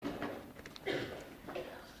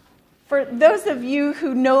For those of you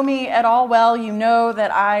who know me at all well, you know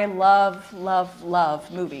that I love, love,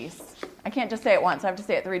 love movies. I can't just say it once, I have to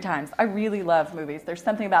say it 3 times. I really love movies. There's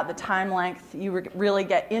something about the time length. You really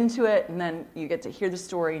get into it, and then you get to hear the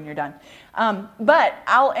story, and you're done. And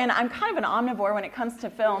I'm kind of an omnivore when it comes to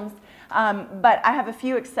films, but I have a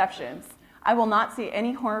few exceptions. I will not see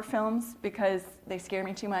any horror films because they scare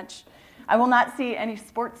me too much. I will not see any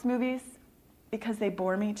sports movies because they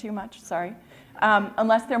bore me too much, sorry.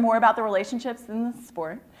 Unless they're more about the relationships than the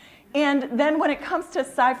sport. And then when it comes to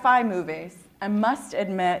sci-fi movies, I must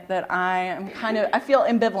admit that I feel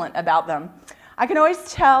ambivalent about them. I can't always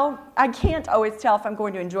tell if I'm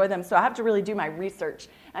going to enjoy them, so I have to really do my research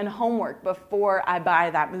and homework before I buy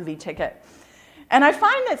that movie ticket. And I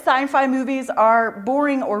find that sci-fi movies are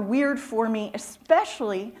boring or weird for me,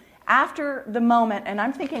 especially after the moment, and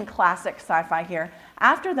I'm thinking classic sci-fi here,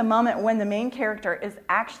 after the moment when the main character is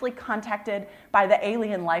actually contacted by the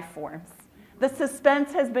alien life forms. The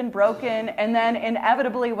suspense has been broken, and then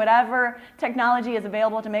inevitably whatever technology is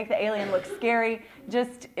available to make the alien look scary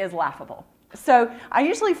just is laughable. So I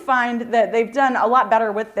usually find that they've done a lot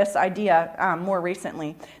better with this idea more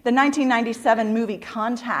recently. The 1997 movie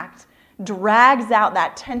Contact drags out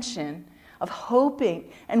that tension of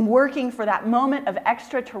hoping and working for that moment of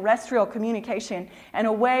extraterrestrial communication in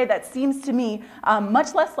a way that seems to me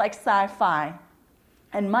much less like sci-fi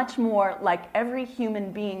and much more like every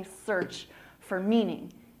human being's search for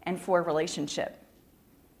meaning and for relationship.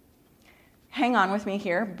 Hang on with me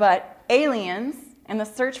here, but aliens and the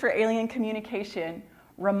search for alien communication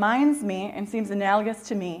reminds me and seems analogous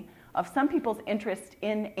to me of some people's interest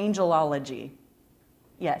in angelology.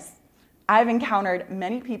 Yes. I've encountered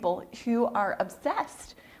many people who are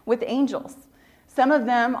obsessed with angels. Some of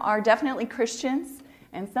them are definitely Christians,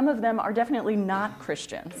 and some of them are definitely not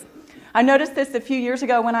Christians. I noticed this a few years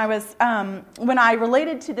ago when I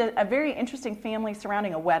related to a very interesting family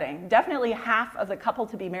surrounding a wedding. Definitely half of the couple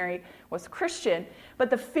to be married was Christian, but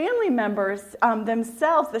the family members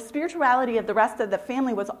themselves, the spirituality of the rest of the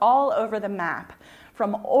family was all over the map.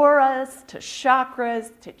 From auras to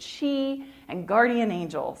chakras to chi and guardian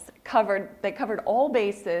angels. They covered all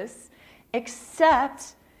bases,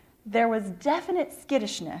 except there was definite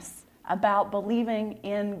skittishness about believing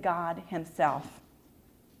in God himself.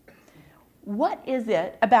 What is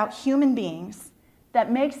it about human beings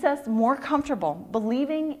that makes us more comfortable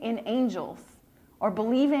believing in angels or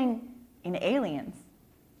believing in aliens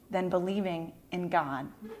than believing in God?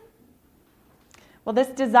 Well, this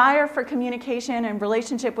desire for communication and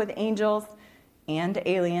relationship with angels and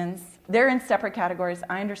aliens, they're in separate categories.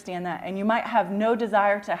 I understand that. And you might have no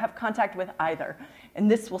desire to have contact with either. And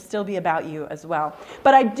this will still be about you as well.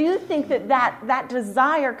 But I do think that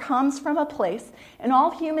desire comes from a place in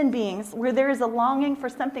all human beings where there is a longing for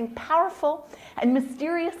something powerful and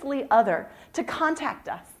mysteriously other to contact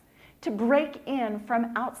us, to break in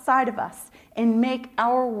from outside of us and make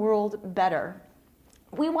our world better.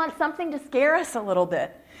 We want something to scare us a little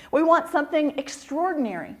bit. We want something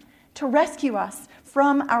extraordinary to rescue us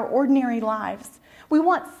from our ordinary lives. We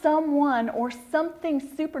want someone or something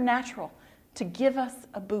supernatural to give us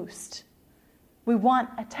a boost. We want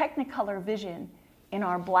a technicolor vision in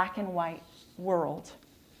our black and white world.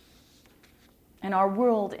 And our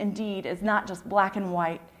world, indeed, is not just black and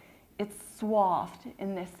white. It's swathed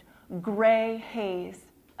in this gray haze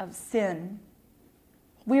of sin.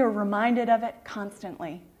 We are reminded of it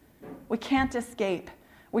constantly. We can't escape.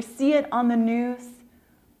 We see it on the news.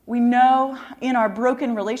 We know in our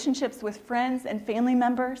broken relationships with friends and family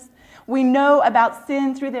members. We know about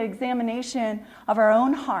sin through the examination of our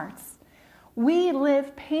own hearts. We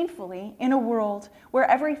live painfully in a world where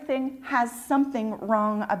everything has something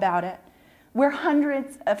wrong about it, where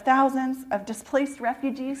hundreds of thousands of displaced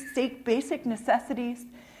refugees seek basic necessities,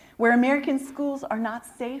 where American schools are not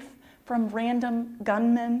safe from random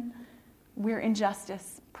gunmen, where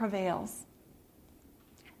injustice prevails.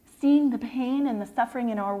 Seeing the pain and the suffering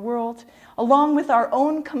in our world, along with our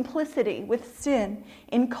own complicity with sin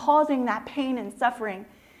in causing that pain and suffering,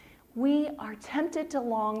 we are tempted to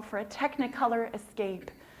long for a technicolor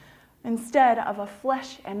escape instead of a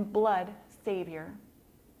flesh and blood Savior.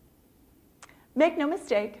 Make no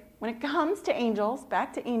mistake, when it comes to angels,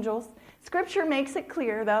 back to angels, Scripture makes it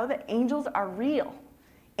clear, though, that angels are real.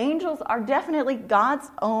 Angels are definitely God's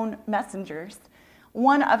own messengers.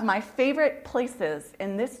 One of my favorite places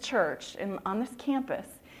in this church, on this campus,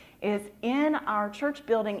 is in our church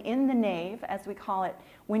building in the nave, as we call it,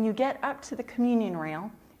 when you get up to the communion rail.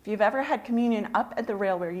 If you've ever had communion up at the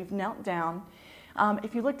rail where you've knelt down,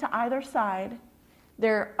 if you look to either side,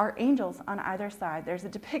 there are angels on either side. There's a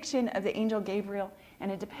depiction of the angel Gabriel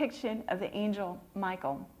and a depiction of the angel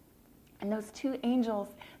Michael. And those two angels,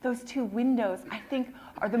 those two windows, I think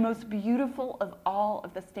are the most beautiful of all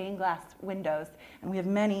of the stained glass windows. And we have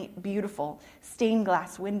many beautiful stained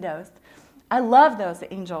glass windows. I love those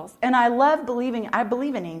angels, and I believe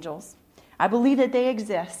in angels. I believe that they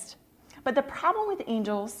exist. But the problem with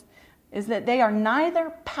angels is that they are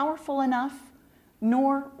neither powerful enough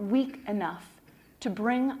nor weak enough to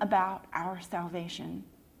bring about our salvation.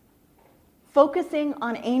 Focusing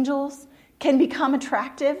on angels can become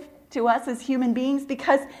attractive to us as human beings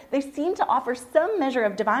because they seem to offer some measure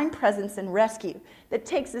of divine presence and rescue that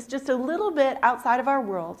takes us just a little bit outside of our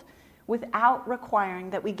world without requiring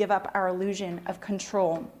that we give up our illusion of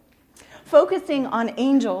control. Focusing on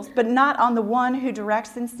angels, but not on the one who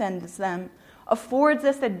directs and sends them, affords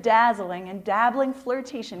us a dazzling and dabbling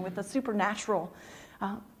flirtation with the supernatural.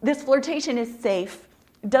 This flirtation is safe.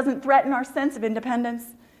 It doesn't threaten our sense of independence,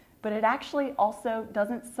 but it actually also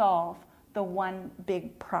doesn't solve the one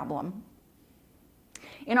big problem.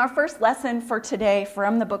 In our first lesson for today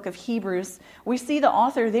from the book of Hebrews, we see the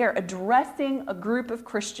author there addressing a group of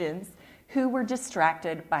Christians who were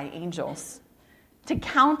distracted by angels. To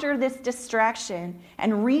counter this distraction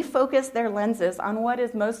and refocus their lenses on what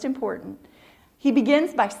is most important, he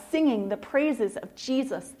begins by singing the praises of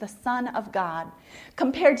Jesus, the Son of God.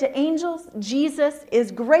 Compared to angels, Jesus is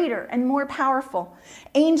greater and more powerful.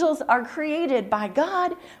 Angels are created by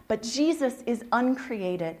God, but Jesus is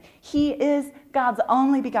uncreated. He is God's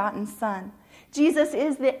only begotten Son. Jesus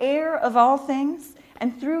is the heir of all things,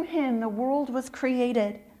 and through him the world was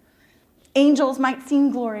created. Angels might seem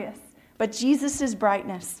glorious, but Jesus'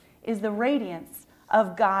 brightness is the radiance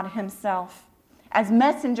of God himself. As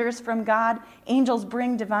messengers from God, angels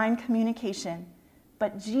bring divine communication.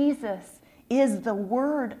 But Jesus is the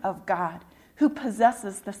Word of God who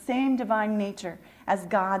possesses the same divine nature as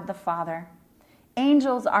God the Father.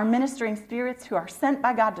 Angels are ministering spirits who are sent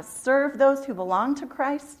by God to serve those who belong to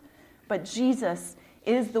Christ. But Jesus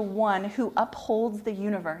is the one who upholds the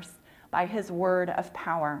universe by his word of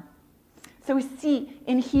power. So we see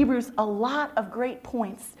in Hebrews a lot of great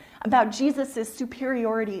points about Jesus'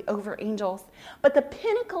 superiority over angels. But the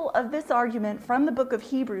pinnacle of this argument from the book of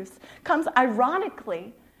Hebrews comes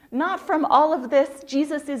ironically, not from all of this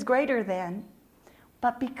Jesus is greater than,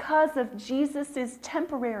 but because of Jesus'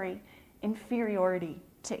 temporary inferiority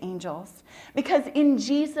to angels. Because in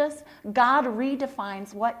Jesus, God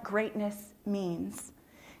redefines what greatness means.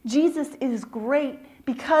 Jesus is great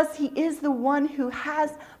because he is the one who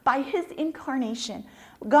has, by his incarnation,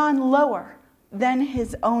 gone lower than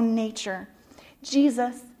his own nature.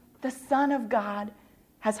 Jesus, the Son of God,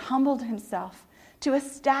 has humbled himself to a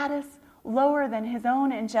status lower than his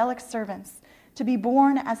own angelic servants, to be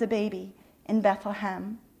born as a baby in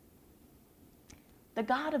Bethlehem. The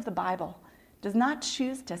God of the Bible does not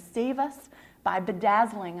choose to save us by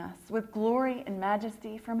bedazzling us with glory and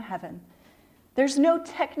majesty from heaven. There's no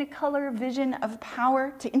technicolor vision of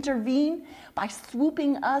power to intervene by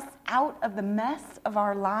swooping us out of the mess of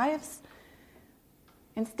our lives.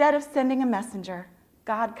 Instead of sending a messenger,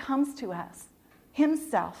 God comes to us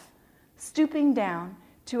himself, stooping down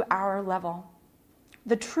to our level.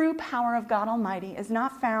 The true power of God Almighty is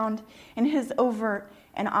not found in his overt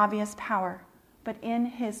and obvious power, but in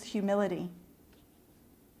his humility.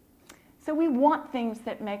 So we want things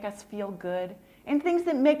that make us feel good, and things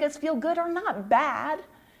that make us feel good are not bad.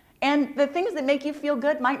 And the things that make you feel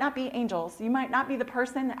good might not be angels. You might not be the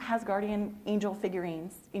person that has guardian angel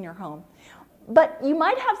figurines in your home. But you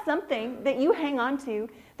might have something that you hang on to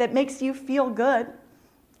that makes you feel good.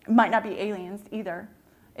 It might not be aliens either.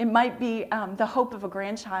 It might be the hope of a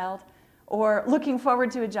grandchild, or looking forward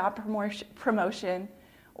to a job promotion,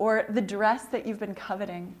 or the dress that you've been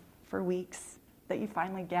coveting for weeks that you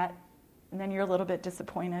finally get, and then you're a little bit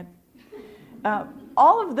disappointed.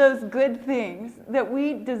 All of those good things that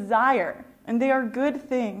we desire, and they are good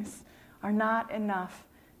things, are not enough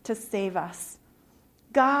to save us.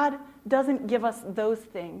 God doesn't give us those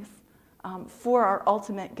things for our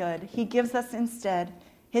ultimate good. He gives us instead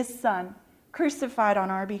his Son, crucified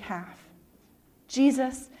on our behalf.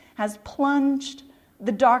 Jesus has plunged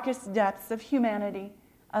the darkest depths of humanity,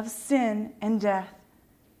 of sin and death.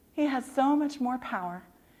 He has so much more power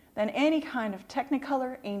than any kind of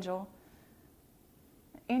technicolor angel.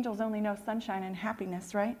 Angels only know sunshine and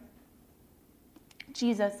happiness, right?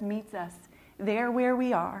 Jesus meets us there where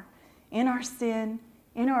we are, in our sin,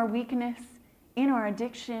 in our weakness, in our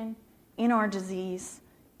addiction, in our disease,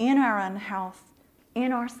 in our unhealth,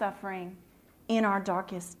 in our suffering, in our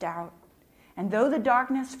darkest doubt. And though the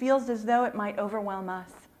darkness feels as though it might overwhelm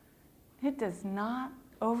us, it does not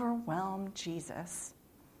overwhelm Jesus.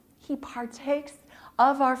 He partakes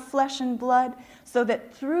of our flesh and blood, so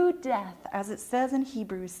that through death, as it says in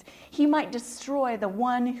Hebrews, he might destroy the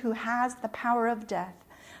one who has the power of death.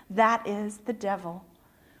 That is the devil.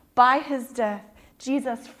 By his death,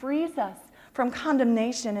 Jesus frees us from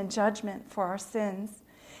condemnation and judgment for our sins.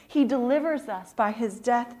 He delivers us by his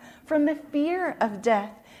death from the fear of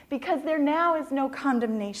death, because there now is no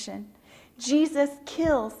condemnation. Jesus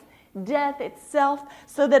kills death itself,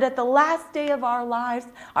 so that at the last day of our lives,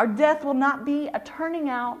 our death will not be a turning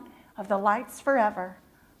out of the lights forever,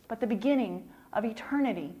 but the beginning of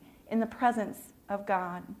eternity in the presence of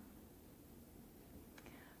God.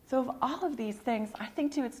 So of all of these things, I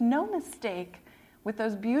think too, it's no mistake with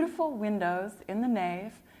those beautiful windows in the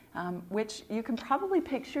nave, which you can probably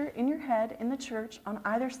picture in your head in the church on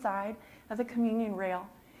either side of the communion rail.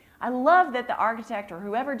 I love that the architect or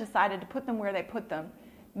whoever decided to put them where they put them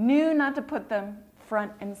knew not to put them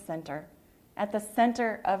front and center, at the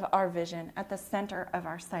center of our vision, at the center of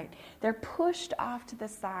our sight. They're pushed off to the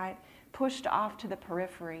side, pushed off to the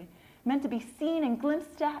periphery, meant to be seen and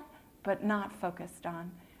glimpsed at, but not focused on,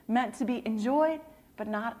 meant to be enjoyed, but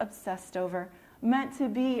not obsessed over, meant to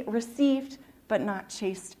be received, but not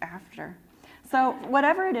chased after. So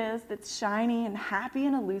whatever it is that's shiny and happy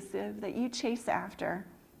and elusive that you chase after,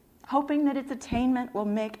 hoping that its attainment will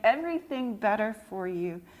make everything better for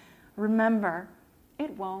you, remember,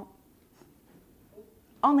 it won't.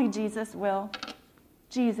 Only Jesus will.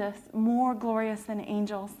 Jesus, more glorious than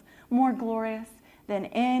angels, more glorious than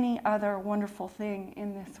any other wonderful thing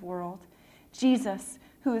in this world. Jesus,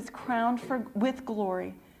 who is crowned with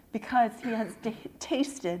glory because he has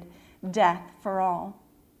tasted death for all.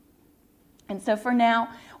 And so for now,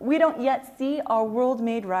 we don't yet see our world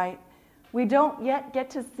made right. We don't yet get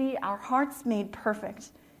to see our hearts made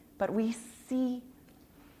perfect, but we see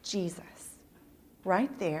Jesus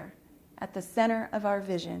right there at the center of our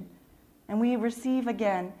vision. And we receive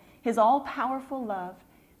again his all-powerful love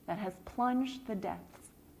that has plunged the depths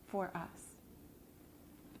for us.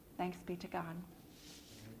 Thanks be to God.